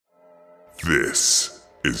This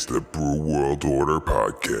is the Brew World Order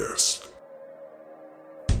Podcast.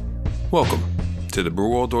 Welcome to the Brew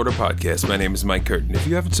World Order Podcast. My name is Mike Curtin. If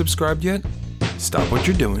you haven't subscribed yet, stop what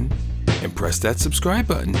you're doing and press that subscribe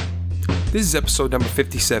button. This is episode number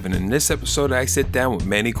 57, and in this episode I sit down with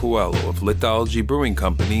Manny Coelho of Lithology Brewing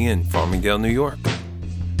Company in Farmingdale, New York.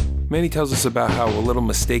 Manny tells us about how a little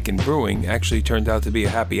mistake in brewing actually turned out to be a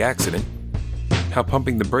happy accident, how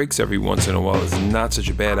pumping the brakes every once in a while is not such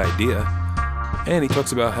a bad idea, and he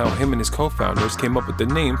talks about how him and his co-founders came up with the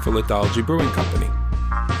name for Lithology Brewing Company.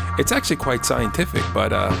 It's actually quite scientific,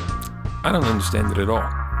 but I don't understand it at all.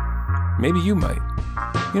 Maybe you might.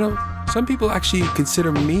 You know, some people actually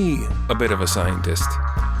consider me a bit of a scientist.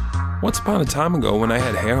 Once upon a time ago, when I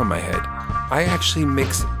had hair on my head, I actually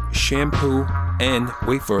mixed shampoo and,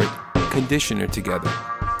 wait for it, conditioner together.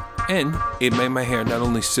 And it made my hair not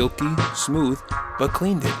only silky, smooth, but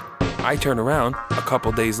cleaned it. I turn around a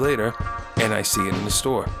couple days later and I see it in the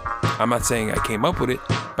store. I'm not saying I came up with it,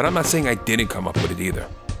 but I'm not saying I didn't come up with it either.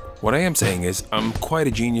 What I am saying is I'm quite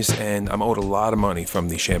a genius and I'm owed a lot of money from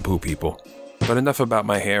these shampoo people. But enough about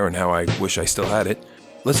my hair and how I wish I still had it.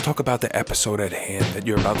 Let's talk about the episode at hand that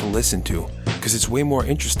you're about to listen to, because it's way more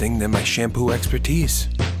interesting than my shampoo expertise.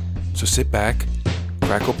 So sit back,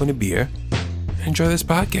 crack open a beer, and enjoy this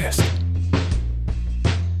podcast.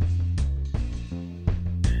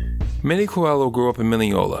 Manny Coelho grew up in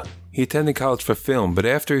Mineola. He attended college for film, but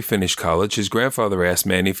after he finished college, his grandfather asked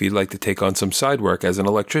Manny if he'd like to take on some side work as an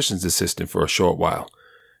electrician's assistant for a short while.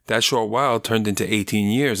 That short while turned into 18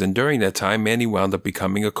 years, and during that time, Manny wound up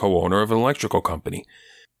becoming a co-owner of an electrical company.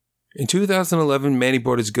 In 2011, Manny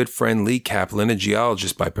brought his good friend Lee Kaplan, a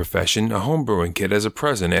geologist by profession, a home brewing kit as a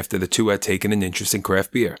present after the two had taken an interest in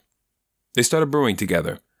craft beer. They started brewing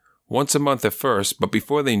together, once a month at first, but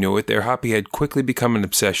before they knew it, their hobby had quickly become an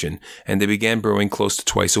obsession, and they began brewing close to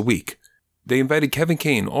twice a week. They invited Kevin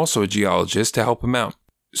Kane, also a geologist, to help them out.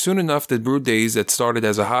 Soon enough, the brew days that started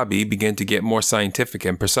as a hobby began to get more scientific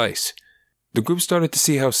and precise. The group started to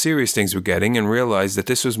see how serious things were getting and realized that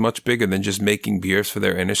this was much bigger than just making beers for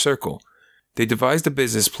their inner circle. They devised a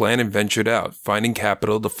business plan and ventured out, finding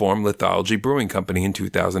capital to form Lithology Brewing Company in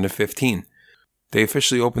 2015. They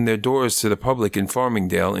officially opened their doors to the public in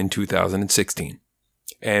Farmingdale in 2016.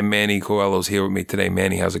 And Manny Coelho's here with me today.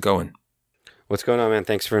 Manny, how's it going? What's going on, man?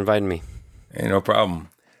 Thanks for inviting me. Hey, no problem.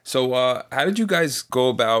 So how did you guys go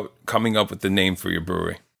about coming up with the name for your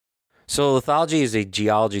brewery? So lithology is a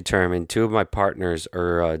geology term, and two of my partners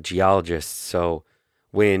are geologists. So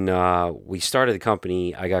when we started the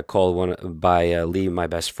company, I got called by Lee, my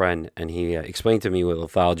best friend, and he explained to me what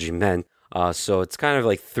lithology meant. So it's kind of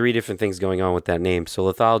like three different things going on with that name. So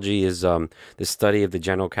lithology is the study of the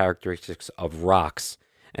general characteristics of rocks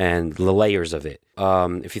and the layers of it.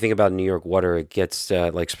 If you think about New York water, it gets,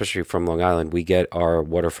 especially from Long Island, we get our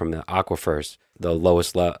water from the aquifers, the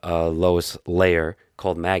lowest layer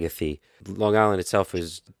called Magathie. Long Island itself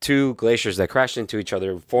is two glaciers that crashed into each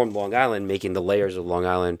other, formed Long Island, making the layers of Long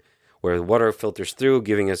Island where the water filters through,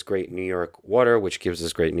 giving us great New York water, which gives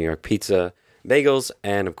us great New York pizza, bagels,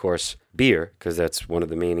 and of course beer, because that's one of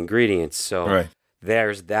the main ingredients. So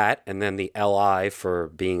There's that, and then the LI for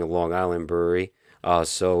being a Long Island brewery.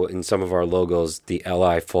 So in some of our logos, the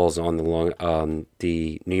LI falls on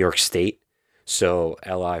the New York State. So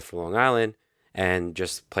LI for Long Island, and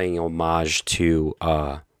just paying homage to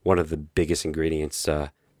one of the biggest ingredients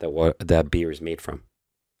that beer is made from.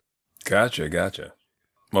 Gotcha.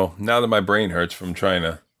 Well, now that my brain hurts from trying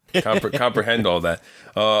to comprehend all that,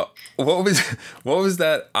 what was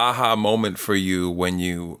that aha moment for you when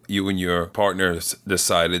you and your partners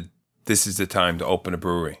decided this is the time to open a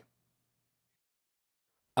brewery?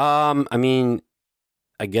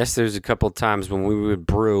 I guess there's a couple of times when we would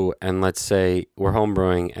brew, and let's say we're home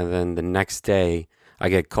brewing, and then the next day I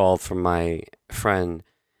get called from my friend,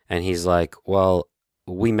 and he's like, well,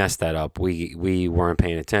 we messed that up. We weren't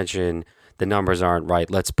paying attention. The numbers aren't right.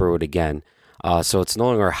 Let's brew it again. So it's no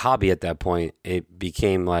longer a hobby at that point. It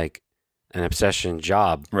became like an obsession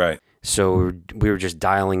job. Right. So we were just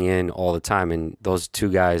dialing in all the time, and those two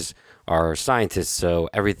guys are scientists, so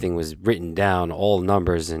everything was written down, all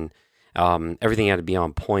numbers, and everything had to be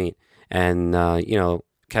on point. And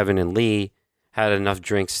Kevin and Lee had enough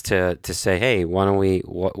drinks to say, hey, why don't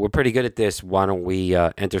we're pretty good at this, why don't we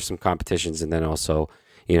enter some competitions and then also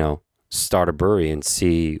start a brewery and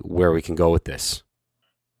see where we can go with this.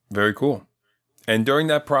 Very cool. And during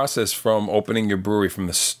that process, from opening your brewery from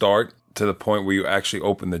the start to the point where you actually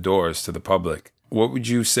opened the doors to the public, what would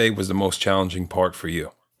you say was the most challenging part for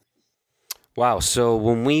you? Wow. So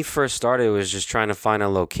when we first started, it was just trying to find a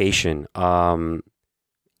location. To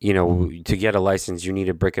get a license, you need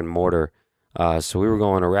a brick and mortar. So we were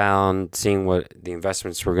going around seeing what the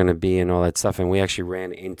investments were going to be and all that stuff. And we actually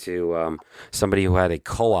ran into somebody who had a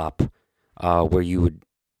co-op where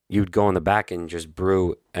you'd go in the back and just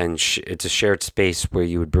brew, and it's a shared space where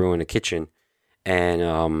you would brew in a kitchen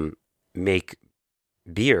and make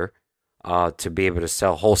beer to be able to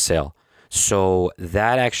sell wholesale. So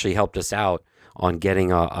that actually helped us out on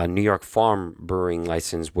getting a New York Farm brewing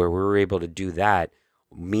license, where we were able to do that.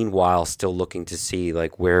 Meanwhile, still looking to see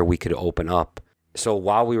like where we could open up. So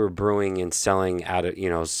while we were brewing and selling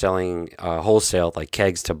selling wholesale like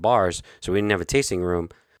kegs to bars, so we didn't have a tasting room.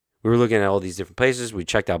 We were looking at all these different places. We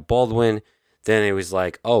checked out Baldwin. Then it was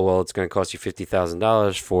like, oh well, it's going to cost you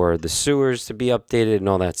 $50,000 for the sewers to be updated and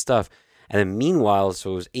all that stuff. And then meanwhile,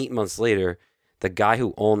 so it was 8 months later, the guy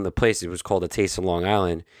who owned the place, it was called A Taste of Long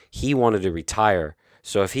Island, he wanted to retire.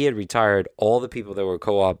 So if he had retired, all the people that were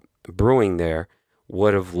co-op brewing there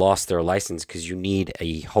would have lost their license, because you need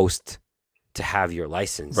a host to have your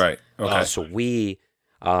license. Right. Okay. So we,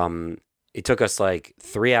 it took us like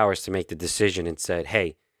 3 hours to make the decision and said,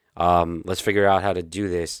 hey, let's figure out how to do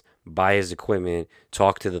this, buy his equipment,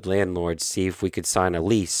 talk to the landlord, see if we could sign a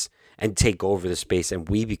lease and take over the space. And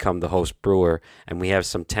we become the host brewer, and we have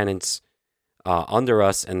some tenants under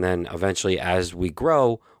us. And then eventually as we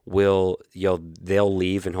grow, they'll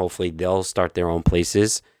leave and hopefully they'll start their own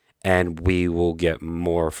places. And we will get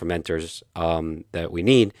more fermenters that we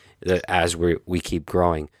need as we keep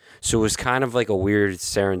growing. So it was kind of like a weird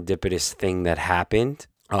serendipitous thing that happened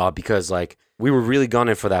because like we were really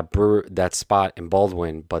gunning for that spot in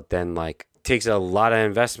Baldwin, but then like it takes a lot of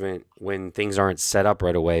investment when things aren't set up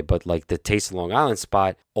right away. But like the Taste of Long Island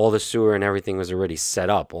spot, all the sewer and everything was already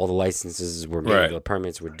set up. All the licenses were made, right. The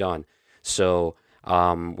permits were done. So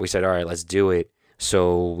we said, all right, let's do it.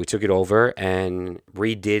 So we took it over and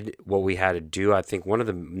redid what we had to do. I think one of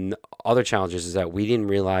the other challenges is that we didn't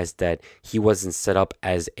realize that he wasn't set up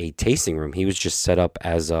as a tasting room. He was just set up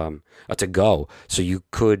as a to-go. So you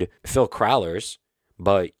could fill crowlers,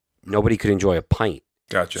 but nobody could enjoy a pint.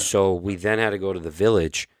 Gotcha. So we then had to go to the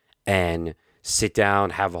village and sit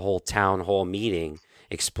down, have a whole town hall meeting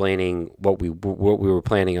explaining what we were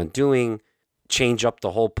planning on doing, change up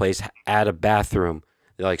the whole place, add a bathroom.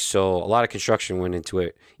 So a lot of construction went into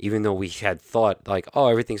it, even though we had thought like, oh,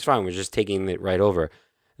 everything's fine, we're just taking it right over.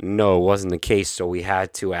 No, it wasn't the case. So we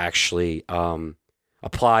had to actually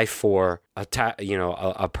apply for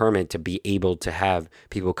a permit to be able to have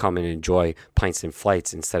people come and enjoy pints and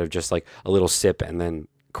flights instead of just like a little sip and then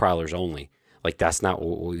crowlers only. Like that's not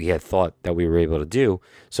what we had thought that we were able to do.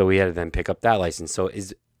 So we had to then pick up that license. So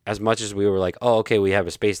as much as we were like, oh, okay, we have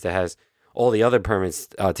a space that has all the other permits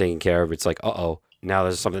taken care of, it's like, now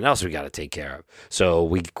there's something else we got to take care of. So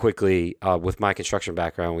we quickly, with my construction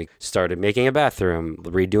background, we started making a bathroom,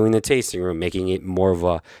 redoing the tasting room, making it more of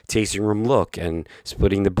a tasting room look, and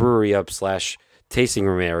splitting the brewery up / tasting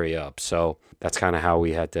room area up. So that's kind of how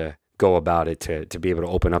we had to go about it to be able to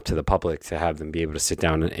open up to the public, to have them be able to sit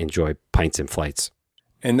down and enjoy pints and flights.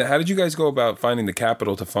 And how did you guys go about finding the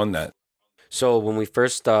capital to fund that? So when we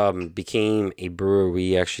first became a brewer,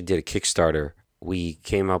 we actually did a Kickstarter. We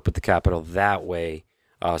came up with the capital that way.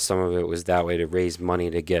 Some of it was that way to raise money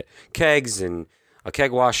to get kegs and a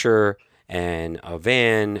keg washer and a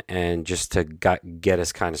van, and just to get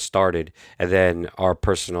us kind of started. And then our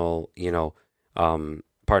personal,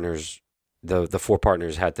 partners, the 4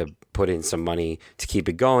 partners had to put in some money to keep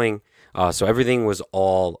it going. So everything was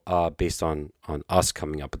all based on us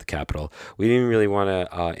coming up with the capital. We didn't really want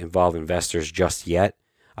to involve investors just yet.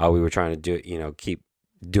 We were trying to do, keep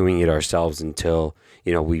doing it ourselves until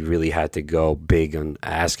we really had to go big on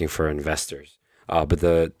asking for investors. But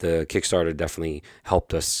the Kickstarter definitely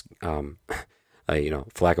helped us, for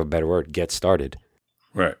lack of a better word, get started.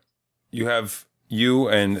 Right. You have you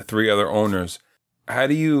and 3 other owners. How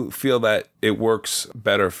do you feel that it works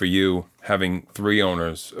better for you having 4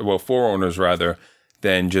 owners rather,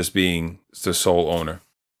 than just being the sole owner?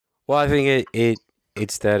 Well, I think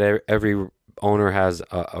it's that every owner has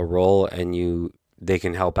a role, and they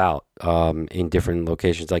can help out in different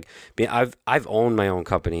locations. Like I've owned my own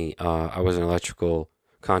company. I was an electrical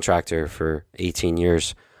contractor for 18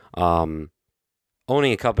 years. Owning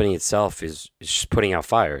a company itself is just putting out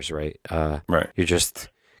fires, right? Right. You're just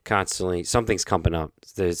constantly, something's coming up.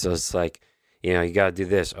 It's just like, you got to do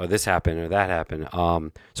this, or this happened, or that happened.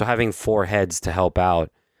 So having 4 heads to help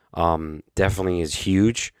out definitely is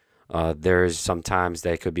huge. There's sometimes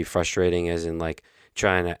that could be frustrating, as in like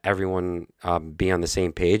trying to everyone be on the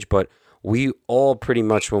same page. But we all pretty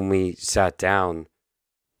much, when we sat down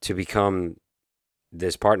to become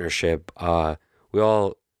this partnership, we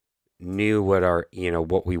all knew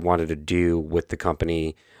what we wanted to do with the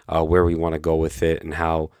company, where we want to go with it, and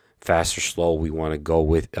how fast or slow we want to go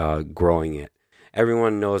with growing it.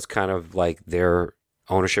 Everyone knows kind of like their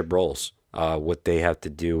ownership roles, what they have to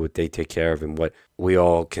do, what they take care of, and what we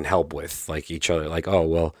all can help with, like each other. Like, oh,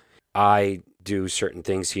 well, I do certain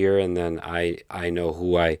things here, and then I know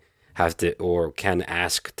who I have to or can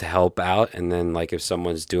ask to help out. And then like if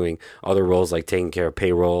someone's doing other roles like taking care of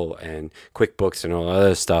payroll and QuickBooks and all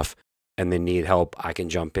other stuff and they need help, I can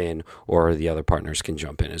jump in, or the other partners can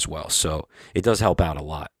jump in as well. So it does help out a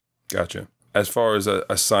lot. Gotcha. As far as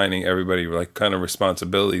assigning everybody like kind of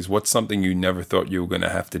responsibilities, what's something you never thought you were going to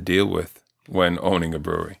have to deal with when owning a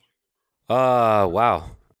brewery?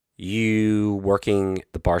 Wow. You working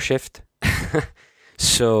the bar shift?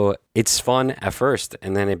 So it's fun at first,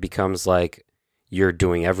 and then it becomes like you're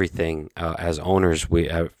doing everything. As owners,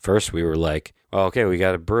 at first we were like, oh, okay, we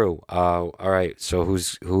got to brew. All right, so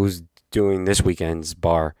who's doing this weekend's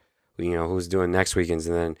bar? Who's doing next weekend's?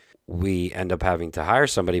 And then we end up having to hire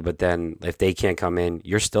somebody, but then if they can't come in,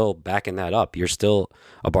 you're still backing that up. You're still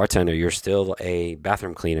a bartender. You're still a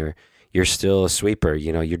bathroom cleaner. You're still a sweeper.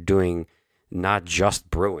 You're doing not just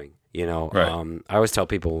brewing. Right. I always tell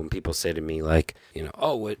people when people say to me like,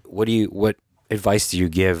 oh, what advice do you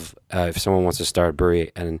give if someone wants to start a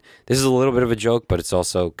brewery? And this is a little bit of a joke, but it's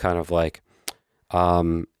also kind of like,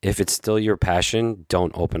 if it's still your passion,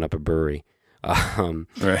 don't open up a brewery.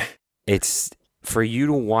 Right. It's for you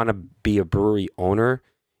to want to be a brewery owner.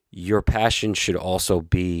 Your passion should also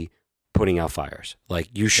be putting out fires. Like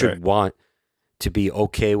you should want to be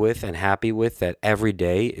okay with and happy with that every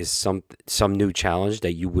day is some new challenge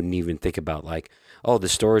that you wouldn't even think about. Like, oh, the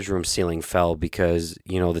storage room ceiling fell because,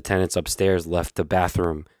 the tenants upstairs left the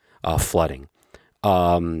bathroom flooding.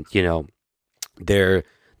 The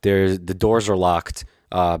doors are locked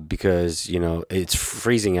because, it's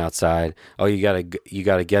freezing outside. Oh, you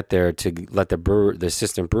gotta get there to let the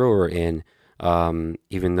assistant brewer in.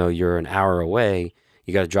 Even though you're an hour away,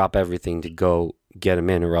 you got to drop everything to go get them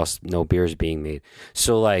in, or else no beer is being made.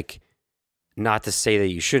 So like, not to say that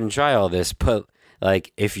you shouldn't try all this, but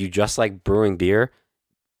like if you just like brewing beer,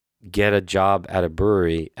 get a job at a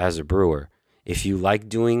brewery as a brewer. If you like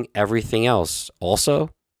doing everything else also,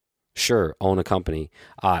 sure, own a company.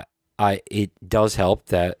 It does help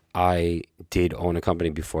that I did own a company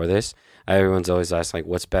before this. Everyone's always asked like,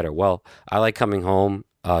 what's better? Well, I like coming home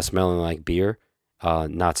smelling like beer,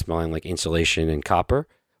 not smelling like insulation and copper.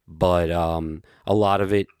 But a lot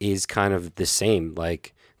of it is kind of the same.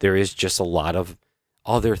 Like there is just a lot of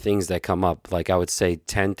other things that come up. Like I would say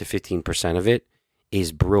 10 to 15% of it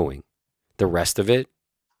is brewing. The rest of it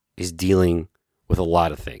is dealing with a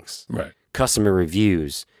lot of things. Right. Customer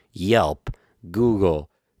reviews, Yelp, Google,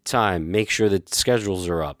 time. Make sure the schedules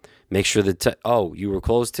are up. Make sure that, you were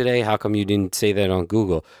closed today? How come you didn't say that on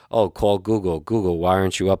Google? Oh, call Google. Google, why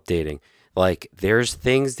aren't you updating? Like there's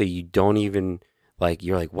things that you don't even... Like,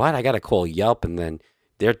 you're like, what? I got to call Yelp, and then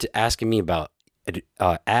they're asking me about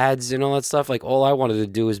ads and all that stuff. Like, all I wanted to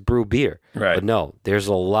do is brew beer. Right. But no, there's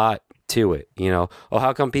a lot to it, Oh,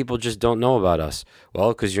 how come people just don't know about us? Well,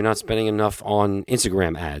 because you're not spending enough on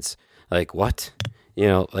Instagram ads. Like, what?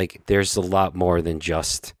 Like, there's a lot more than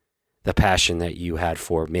just the passion that you had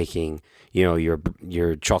for making, your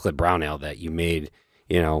chocolate brown ale that you made,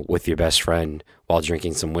 with your best friend while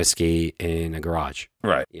drinking some whiskey in a garage.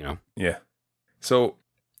 Right. Yeah. So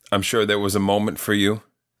I'm sure there was a moment for you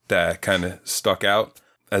that kind of stuck out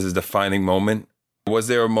as a defining moment. Was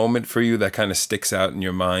there a moment for you that kind of sticks out in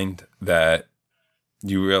your mind that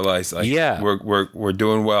you realize like, yeah, we're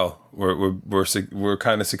doing well. We're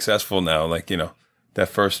kind of successful now. Like, that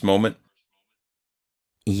first moment.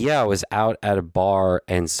 Yeah. I was out at a bar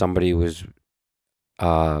and somebody was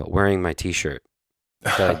wearing my t-shirt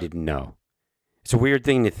that I didn't know. It's a weird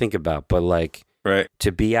thing to think about, but like, right.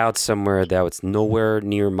 To be out somewhere that was nowhere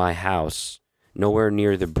near my house, nowhere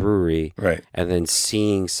near the brewery, right, and then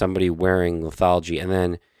seeing somebody wearing Lithology, and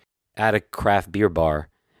then at a craft beer bar,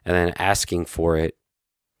 and then asking for it,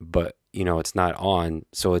 but it's not on.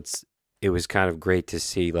 So it was kind of great to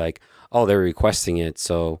see like, oh, they're requesting it.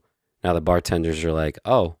 So now the bartenders are like,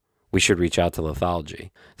 oh, we should reach out to Lithology.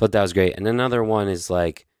 Thought that was great. And another one is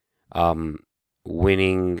like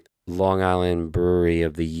winning Long Island Brewery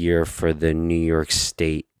of the Year for the New York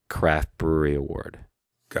State Craft Brewery Award.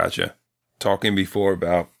 Gotcha. Talking before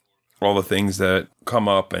about all the things that come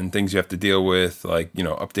up and things you have to deal with, like,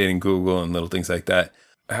 updating Google and little things like that.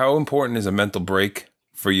 How important is a mental break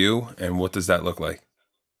for you, and what does that look like?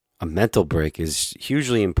 A mental break is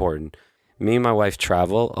hugely important. Me and my wife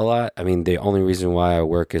travel a lot. I mean, the only reason why I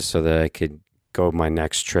work is so that I could go my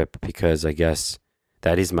next trip, because I guess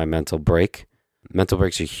That is my mental break. Mental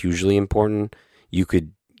breaks are hugely important. You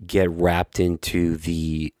could get wrapped into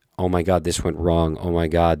the, oh my God, this went wrong. Oh my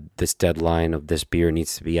God, this deadline of this beer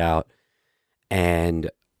needs to be out. And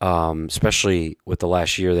especially with the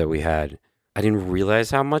last year that we had, I didn't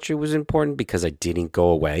realize how much it was important because I didn't go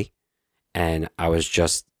away. And I was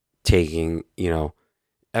just taking,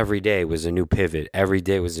 every day was a new pivot. Every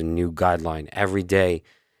day was a new guideline. Every day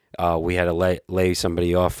we had to lay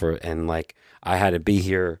somebody off and like I had to be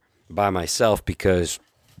here by myself because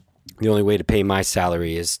the only way to pay my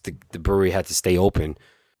salary is the brewery had to stay open.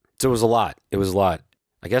 So it was a lot.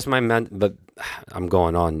 I guess but I'm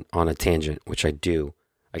going on a tangent, which I do.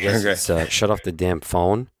 I guess it's shut off the damn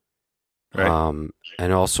phone. Right.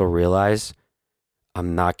 And also realize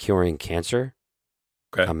I'm not curing cancer.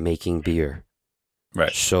 Okay. I'm making beer.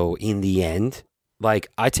 Right. So in the end, like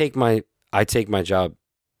I take my job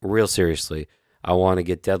real seriously. I want to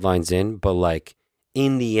get deadlines in, but like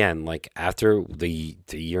in the end, like after the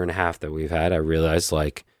year and a half that we've had, I realized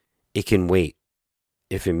like it can wait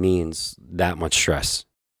if it means that much stress.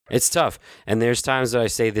 It's tough. And there's times that I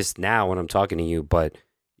say this now when I'm talking to you, but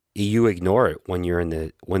you ignore it when you're in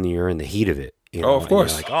the heat of it. Oh, of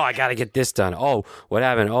course. Like, I got to get this done. Oh, what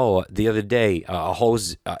happened? Oh, the other day, a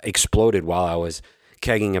hose exploded while I was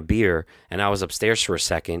kegging a beer, and I was upstairs for a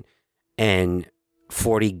second, and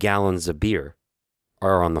 40 gallons of beer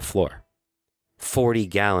are on the floor. 40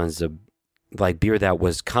 gallons of like beer that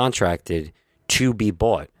was contracted to be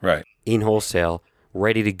bought in wholesale,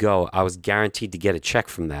 ready to go. I was guaranteed to get a check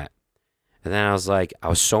from that. And then I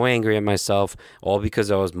was so angry at myself, all because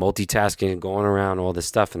I was multitasking and going around all this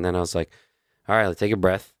stuff. And then I was like, all right, let's take a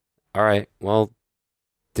breath. All right, well,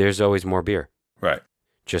 there's always more beer. Right.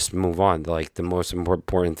 Just move on. Like the most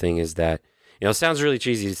important thing is that, it sounds really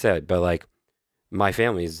cheesy to say, but like my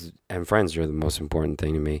families and friends are the most important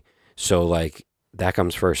thing to me. So like that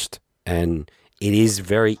comes first. And it is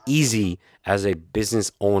very easy as a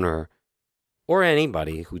business owner or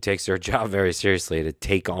anybody who takes their job very seriously to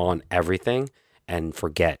take on everything and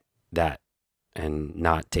forget that and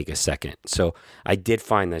not take a second. So I did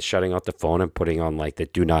find that shutting off the phone and putting on like the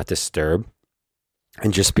do not disturb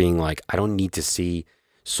and just being like, I don't need to see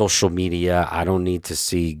social media. I don't need to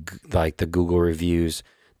see like the Google reviews,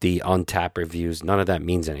 the Untappd reviews. None of that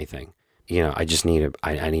means anything. I just need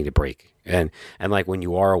I need a break. And like when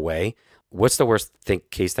you are away, what's the worst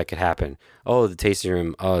case that could happen? Oh, the tasting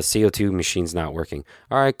room, CO2 machine's not working.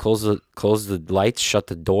 All right, close the lights, shut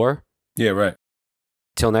the door. Yeah, right.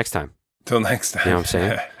 Till next time. Till next time. You know what I'm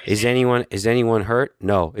saying? Is anyone hurt?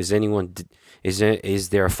 No. Is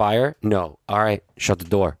there a fire? No. All right, shut the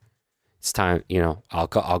door. It's time.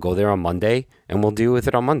 I'll go there on Monday, and we'll deal with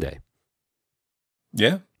it on Monday.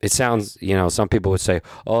 Yeah. It sounds. Some people would say,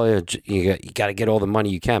 "Oh, you got to get all the money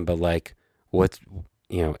you can," but like, what?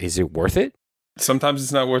 Is it worth it? Sometimes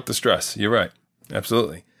it's not worth the stress. You're right.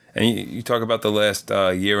 Absolutely. And you talk about the last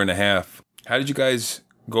year and a half. How did you guys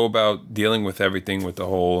go about dealing with everything with the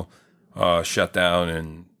whole shutdown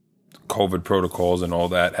and COVID protocols and all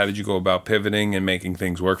that? How did you go about pivoting and making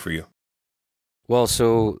things work for you? Well,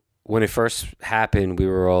 so when it first happened, we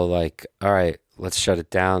were all like, all right, let's shut it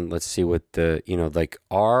down. Let's see what like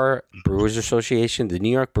our Brewers Association, the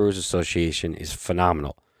New York Brewers Association is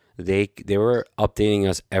phenomenal. They were updating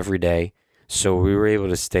us every day. So we were able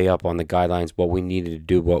to stay up on the guidelines, what we needed to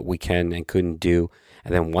do, what we can and couldn't do.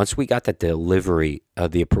 And then once we got that delivery,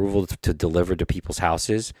 the approval to deliver to people's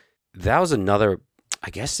houses, that was another,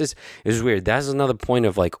 I guess it was weird. That's another point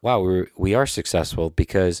of like, wow, we are successful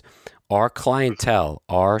because our clientele,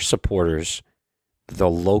 our supporters, the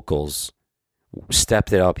locals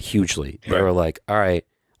stepped it up hugely. They were like, all right,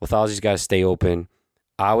 Lithology's got to stay open.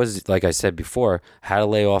 I was, like I said before, had to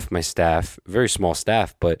lay off my staff, very small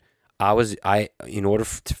staff, but in order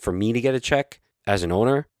for me to get a check as an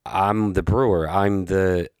owner, I'm the brewer. I'm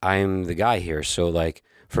the guy here. So like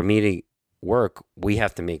for me to work, we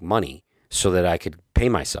have to make money so that I could pay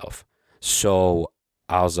myself. So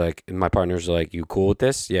I was like, and my partners are like, you cool with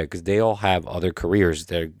this? Yeah, because they all have other careers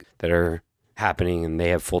that are happening and they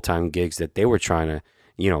have full-time gigs that they were trying to,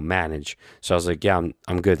 manage. So I was like, yeah,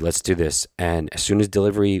 I'm good. Let's do this. And as soon as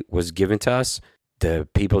delivery was given to us, the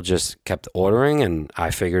people just kept ordering and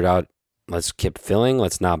I figured out, let's keep filling.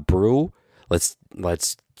 Let's not brew. Let's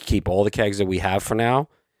keep all the kegs that we have for now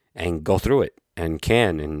and go through it and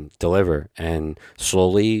can and deliver. And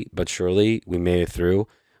slowly but surely we made it through.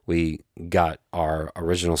 We got our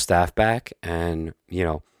original staff back and,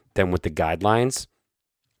 then with the guidelines,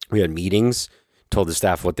 we had meetings, told the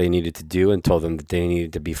staff what they needed to do and told them that they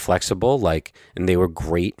needed to be flexible, and they were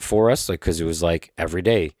great for us, because it was like every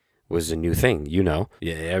day was a new thing,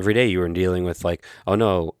 Yeah, every day you were dealing with like, oh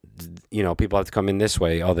no, people have to come in this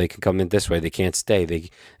way. Oh, they can come in this way. They can't stay.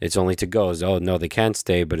 It's only to goes. Oh no, they can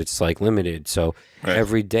stay, but it's like limited. So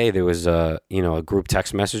every day there was a group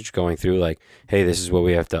text message going through like, hey, this is what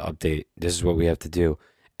we have to update. This is what we have to do.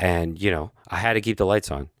 And, I had to keep the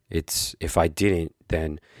lights on. If I didn't,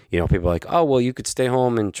 then, people are like, oh, well, you could stay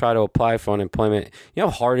home and try to apply for unemployment. You know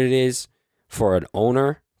how hard it is for an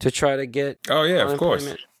owner to try to get of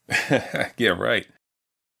course. Yeah, right.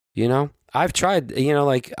 I've tried,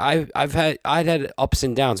 I'd had ups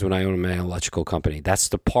and downs when I owned my electrical company. That's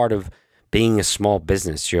the part of being a small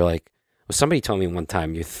business. You're like, well, somebody told me one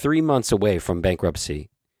time, you're 3 months away from bankruptcy.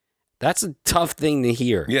 That's a tough thing to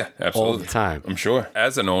hear. Yeah, absolutely. All the time. I'm sure.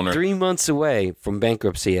 As an owner. 3 months away from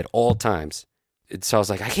bankruptcy at all times. So I was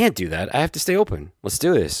like, I can't do that. I have to stay open. Let's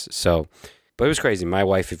do this. So, but it was crazy. My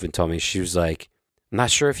wife even told me, she was like, I'm not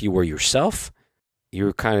sure if you were yourself. You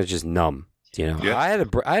were kind of just numb. Yeah. I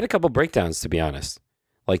had a couple breakdowns, to be honest.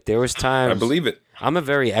 Like there was times. I believe it. I'm a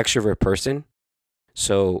very extrovert person.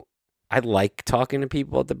 So I like talking to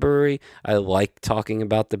people at the brewery. I like talking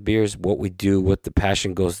about the beers, what we do, what the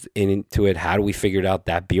passion goes into it. How do we figure out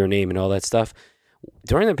that beer name and all that stuff?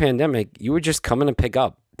 During the pandemic, you were just coming to pick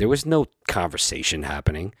up. There was no conversation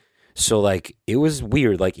happening. So like, it was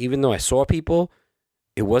weird. Like, even though I saw people,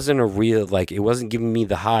 it wasn't it wasn't giving me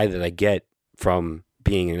the high that I get from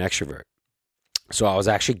being an extrovert. So I was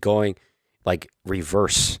actually going like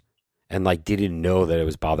reverse and like didn't know that it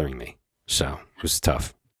was bothering me. So it was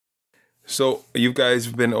tough. So you guys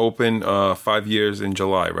have been open 5 years in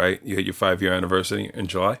July, right? You hit your 5-year anniversary in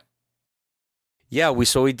July? Yeah,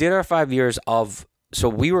 we did our 5 years of, so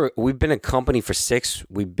we've been a company for 6.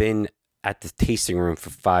 We've been at the tasting room for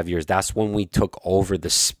 5 years. That's when we took over the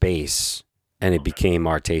space and it became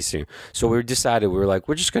our tasting room. So we were like,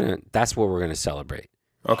 that's what we're going to celebrate.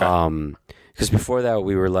 Okay. Because before that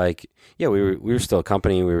we were like, yeah, we were still a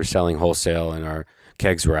company. We were selling wholesale and our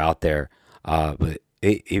kegs were out there. But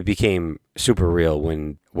it became super real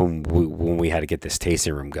when we had to get this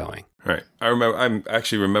tasting room going. Right. I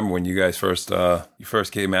actually remember when you guys first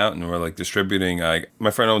came out and were like distributing.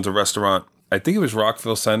 My friend owns a restaurant. I think it was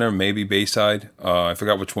Rockville Center, maybe Bayside. I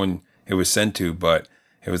forgot which one it was sent to, but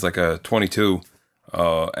it was like a 22,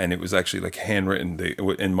 and it was actually like handwritten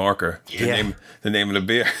in marker. The name of the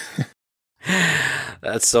beer.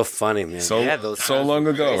 That's so funny, man. So long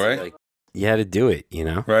ago, right? Like, you had to do it,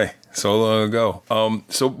 Right. So long ago.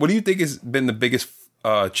 So what do you think has been the biggest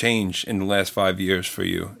change in the last 5 years for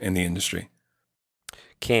you in the industry?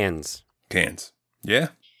 Cans. Yeah.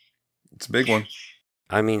 It's a big one.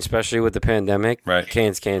 I mean, especially with the pandemic. Right.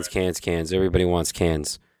 Cans. Everybody wants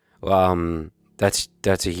cans. That's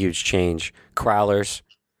a huge change. Crowlers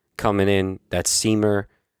coming in. That's Seamer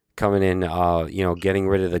coming in, getting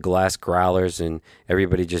rid of the glass growlers and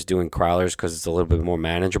everybody just doing crowlers because it's a little bit more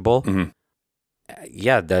manageable. Mm-hmm.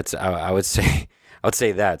 Yeah, I would say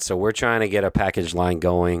that. So we're trying to get a package line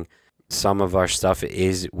going. Some of our stuff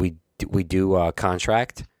is we do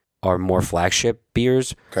contract our more flagship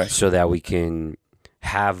beers, so that we can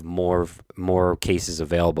have more cases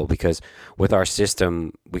available, because with our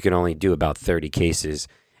system we can only do about 30 cases,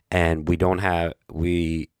 and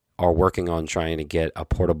we are working on trying to get a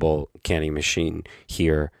portable canning machine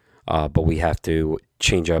here, but we have to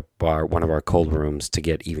change up one of our cold rooms to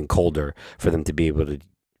get even colder for them to be able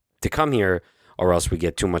to come here, or else we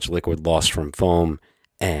get too much liquid lost from foam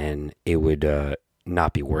and it would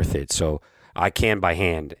not be worth it. So I can by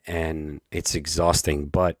hand and it's exhausting,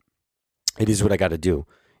 but it is what I got to do,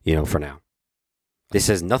 for now. This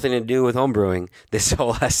has nothing to do with homebrewing. This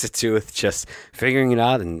all has to do with just figuring it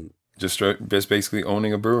out and just basically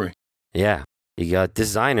owning a brewery. Yeah. You got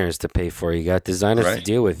designers to pay for. You got designers to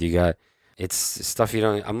deal with. It's stuff you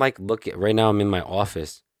don't. I'm like, right now I'm in my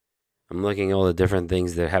office. I'm looking at all the different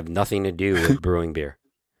things that have nothing to do with brewing beer.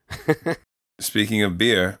 Speaking of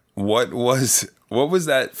beer, what was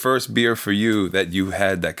that first beer for you that you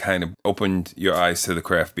had that kind of opened your eyes to the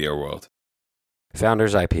craft beer world?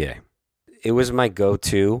 Founders IPA. It was my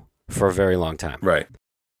go-to for a very long time. Right.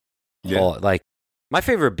 Yeah. Like, my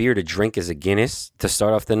favorite beer to drink is a Guinness to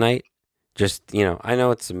start off the night. Just, I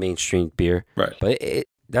know it's a mainstream beer. Right. But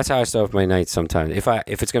that's how I start off my night sometimes. If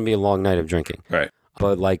it's going to be a long night of drinking. Right.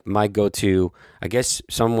 But like my go-to, I guess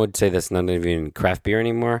some would say that's not even craft beer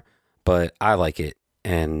anymore, but I like it.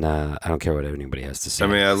 And I don't care what anybody has to say. I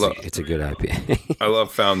mean, it's a good IPA. I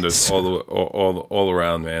love Founders all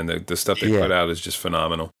around, man. The stuff they put out is just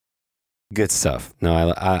phenomenal. Good stuff.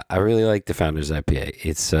 No, I really like the Founders IPA.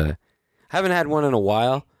 It's haven't had one in a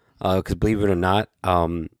while, because believe it or not,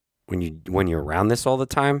 when you're around this all the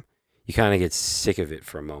time, you kind of get sick of it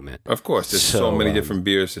for a moment. Of course, there's so many different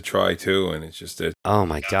beers to try too, and it's just oh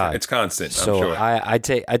my god, it's constant. So I'm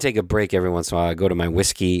sure. I take a break every once in a while. I go to my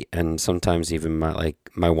whiskey and sometimes even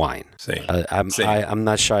my wine. Same. I'm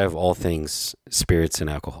not shy of all things spirits and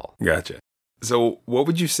alcohol. Gotcha. So what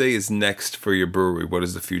would you say is next for your brewery? What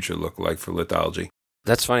does the future look like for Lithology?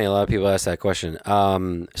 That's funny. A lot of people ask that question.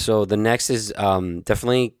 So the next is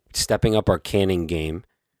definitely stepping up our canning game.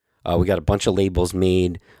 We got a bunch of labels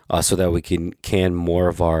made so that we can can more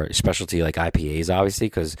of our specialty like IPAs, obviously,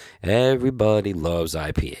 because everybody loves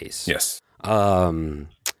IPAs. Yes.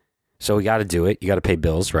 So we got to do it. You got to pay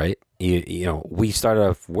bills, right? You know, we started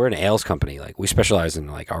off. We're an ales company. Like we specialize in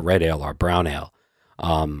like our red ale, our brown ale,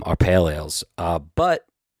 our pale ales. But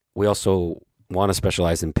we also want to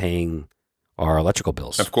specialize in paying our electrical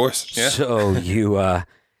bills. Of course. Yeah. So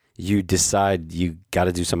you decide you got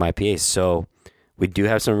to do some IPAs. So we do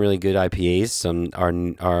have some really good IPAs. Some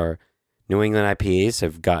our New England IPAs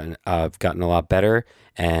have gotten a lot better,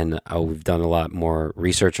 and we've done a lot more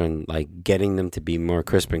research on like getting them to be more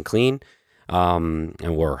crisp and clean,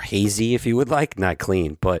 and we're hazy if you would like, not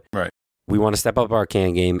clean, but right. We want to step up our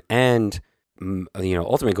can game, and you know,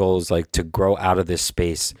 ultimate goal is like to grow out of this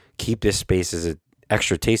space, keep this space as an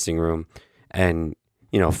extra tasting room, and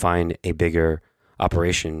you know, find a bigger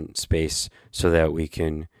operation space so that we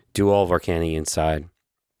can do all of our canning inside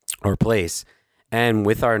our place. And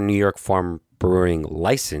with our New York Farm Brewing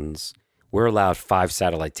license, we're allowed 5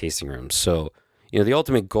 satellite tasting rooms. So, you know, the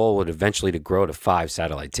ultimate goal would eventually to grow to 5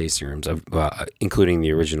 satellite tasting rooms, including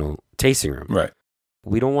the original tasting room. Right.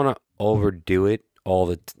 We don't want to overdo it all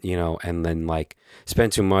the, you know, and then like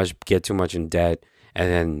spend too much, get too much in debt,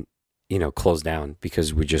 and then, you know, close down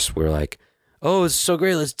because we're like, oh, it's so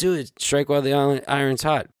great, let's do it. Strike while the iron's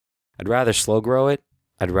hot. I'd rather slow grow it.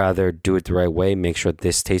 I'd rather do it the right way, make sure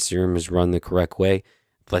this tasting room is run the correct way.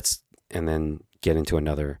 And then get into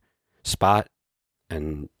another spot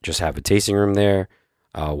and just have a tasting room there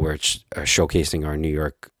where it's showcasing our New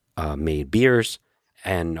York made beers.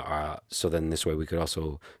 And so then this way we could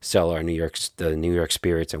also sell our the New York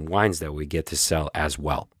spirits and wines that we get to sell as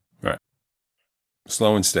well. Right.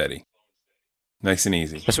 Slow and steady. Nice and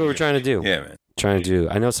easy. That's what we're trying to do. Yeah, man. Trying to do.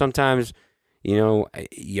 I know sometimes, you know,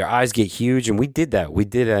 your eyes get huge, and we did that. We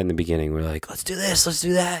did that in the beginning. We're like, let's do this, let's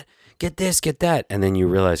do that, get this, get that. And then you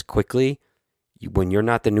realize quickly, when you're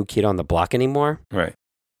not the new kid on the block anymore, right?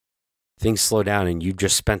 Things slow down, and you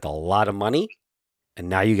just spent a lot of money, and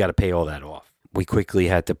now you got to pay all that off. We quickly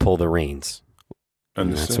had to pull the reins.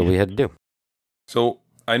 And that's what we had to do. So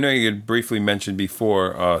I know you had briefly mentioned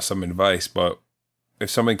before some advice, but if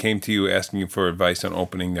someone came to you asking you for advice on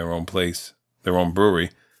opening their own place, their own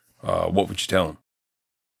brewery, what would you tell them?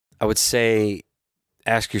 I would say,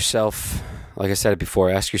 ask yourself, like I said it before,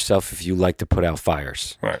 ask yourself if you like to put out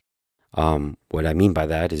fires. Right. What I mean by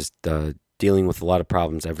that is dealing with a lot of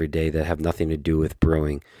problems every day that have nothing to do with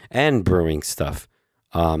brewing and brewing stuff.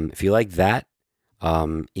 If you like that,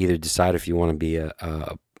 either decide if you want to be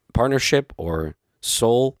a partnership or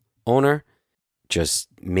sole owner. Just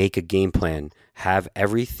make a game plan. Have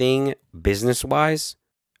everything business-wise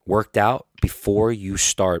worked out before you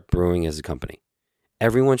start brewing as a company.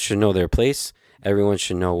 Everyone should know their place. Everyone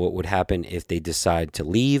should know what would happen if they decide to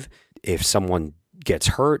leave, if someone gets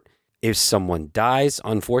hurt, if someone dies.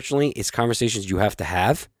 Unfortunately, it's conversations you have to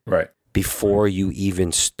have before you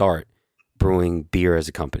even start brewing beer as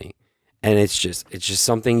a company. And it's just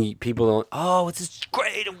something people don't, oh, it's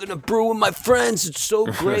great, I'm going to brew with my friends, it's so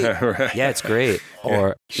great. Right. Yeah, it's great.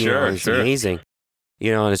 Or, it's amazing.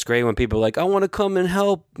 You know, and it's great when people are like, I want to come and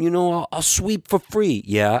help, you know, I'll sweep for free.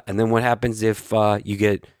 Yeah, and then what happens if you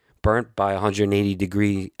get burnt by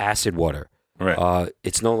 180-degree acid water? Right.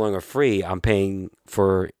 It's no longer free. I'm paying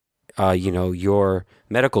for, your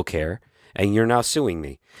medical care, and you're now suing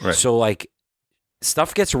me. Right. So, like,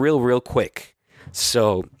 stuff gets real quick.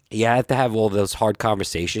 So you have to have all those hard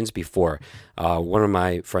conversations before. One of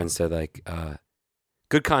my friends said, like,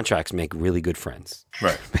 good contracts make really good friends.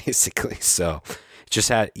 Right. Basically. So just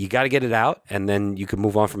you got to get it out, and then you can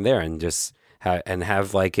move on from there and just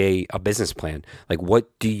have like a business plan. Like, what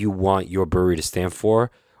do you want your brewery to stand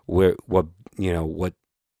for? What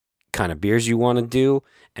kind of beers you want to do,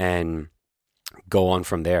 and go on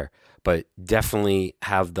from there. But definitely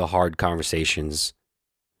have the hard conversations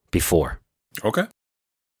before. Okay.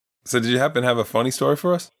 So did you happen to have a funny story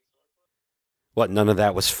for us? What, none of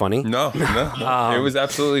that was funny? No. It was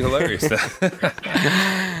absolutely hilarious.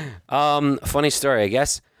 Funny story, I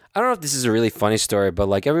guess. I don't know if this is a really funny story, but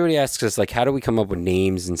like everybody asks us, like, how do we come up with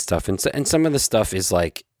names and stuff? And some of the stuff is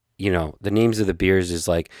like, you know, the names of the beers is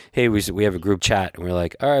like, hey, we have a group chat, and we're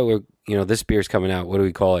like, all right, this beer's coming out. What do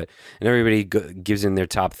we call it? And everybody gives in their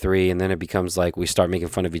top 3, and then it becomes like we start making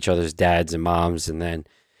fun of each other's dads and moms, and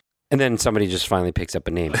then somebody just finally picks up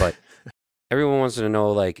a name. But everyone wants to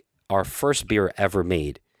know, like, our first beer ever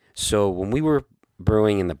made. So when we were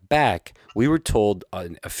brewing in the back, we were told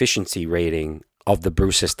an efficiency rating of the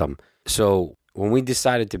brew system. So when we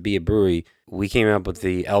decided to be a brewery, we came up with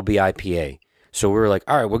the LBIPA. So we were like,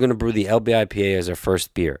 all right, we're going to brew the LBIPA as our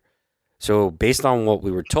first beer. So based on what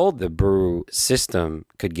we were told the brew system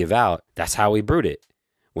could give out, that's how we brewed it.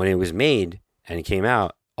 When it was made and it came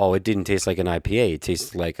out, it didn't taste like an IPA. It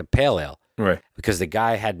tasted like a pale ale. Right. Because the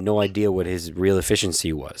guy had no idea what his real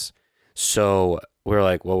efficiency was. So we're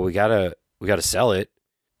like, well, we gotta sell it.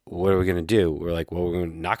 What are we gonna do? We're like, well, we're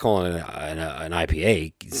not calling it an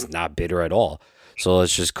IPA. It's not bitter at all. So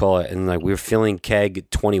let's just call it. And like we were filling keg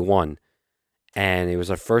 21, and it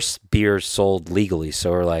was our first beer sold legally.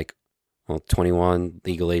 So we're like, well, 21,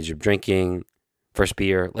 legal age of drinking, first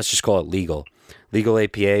beer. Let's just call it legal. Legal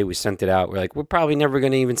APA. We sent it out. We're like, we're probably never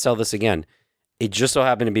gonna even sell this again. It just so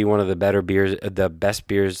happened to be one of the better beers, the best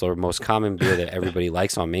beers or most common beer that everybody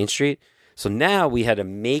likes on Main Street. So now we had to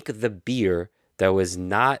make the beer that was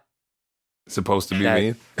not supposed to be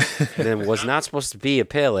made. That was not supposed to be a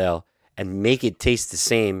pale ale and make it taste the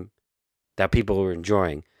same that people were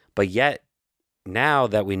enjoying. But yet, now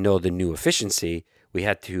that we know the new efficiency, we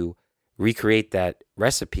had to recreate that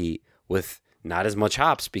recipe with not as much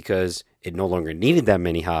hops because it no longer needed that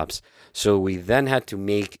many hops. So we then had to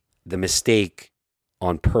make the mistake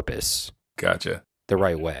on purpose. Gotcha. The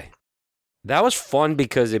right way. That was fun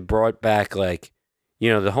because it brought back, like,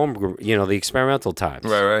 the home, the experimental times.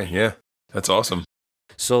 Right. Yeah. That's awesome.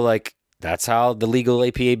 So, like, that's how the legal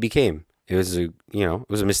APA became. It was it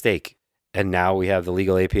was a mistake. And now we have the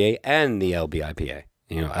legal APA and the LBIPA.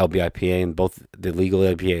 LBIPA and both the legal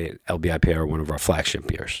APA and LBIPA are one of our flagship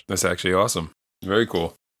beers. That's actually awesome. Very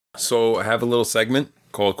cool. So I have a little segment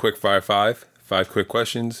called Quick Fire 5. 5 quick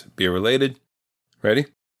questions, beer related. Ready?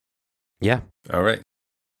 Yeah. All right.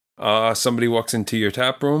 Somebody walks into your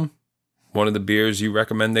tap room. One of the beers you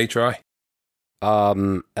recommend they try?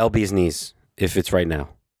 LB's Knees, if it's right now.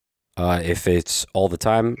 If it's all the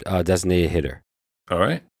time, Designated Hitter. All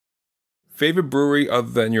right. Favorite brewery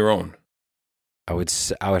other than your own? I would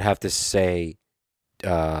have to say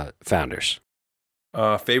Founders.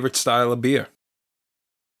 Favorite style of beer?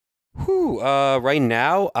 Right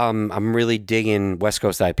now, I'm really digging West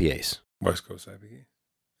Coast IPAs. West Coast IPA.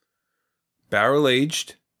 Barrel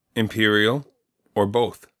aged, imperial, or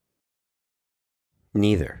both?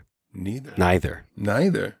 Neither. Neither.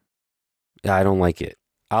 I don't like it.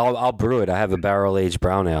 I'll brew it. I have a barrel aged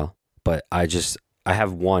brown ale, but I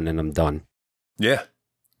have one and I'm done. Yeah,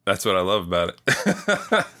 that's what I love about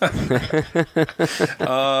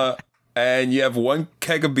it. And you have one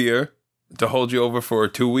keg of beer to hold you over for a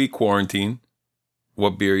 2-week quarantine.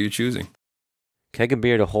 What beer are you choosing? Keg of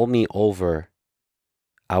beer to hold me over.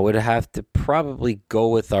 I would have to probably go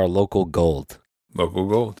with our Local Gold. Local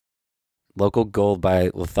Gold. Local Gold by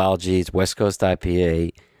Lithology. It's West Coast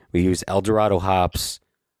IPA. We use Eldorado hops.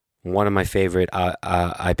 One of my favorite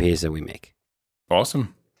IPAs that we make.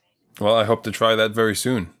 Awesome. Well, I hope to try that very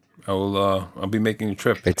soon. I'll be making a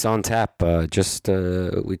trip. It's on tap.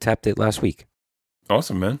 We tapped it last week.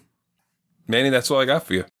 Awesome, man. Manny, that's all I got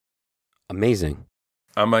for you. Amazing.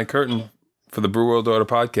 I'm Mike Curtin for the Brew World Order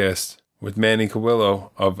podcast with Manny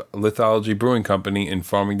Coelho of Lithology Brewing Company in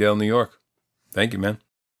Farmingdale, New York. Thank you, man.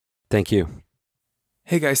 Thank you.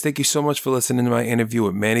 Hey guys, thank you so much for listening to my interview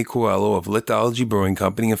with Manny Coelho of Lithology Brewing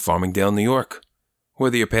Company in Farmingdale, New York.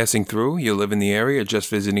 Whether you're passing through, you live in the area, or just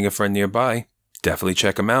visiting a friend nearby, definitely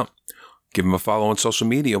check him out. Give him a follow on social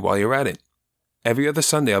media while you're at it. Every other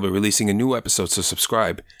Sunday I'll be releasing a new episode, so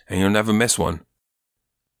subscribe and you'll never miss one.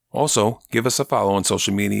 Also, give us a follow on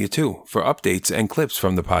social media too for updates and clips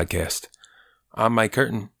from the podcast. I'm Mike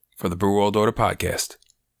Curtin for the Brew World Order podcast.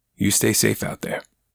 You stay safe out there.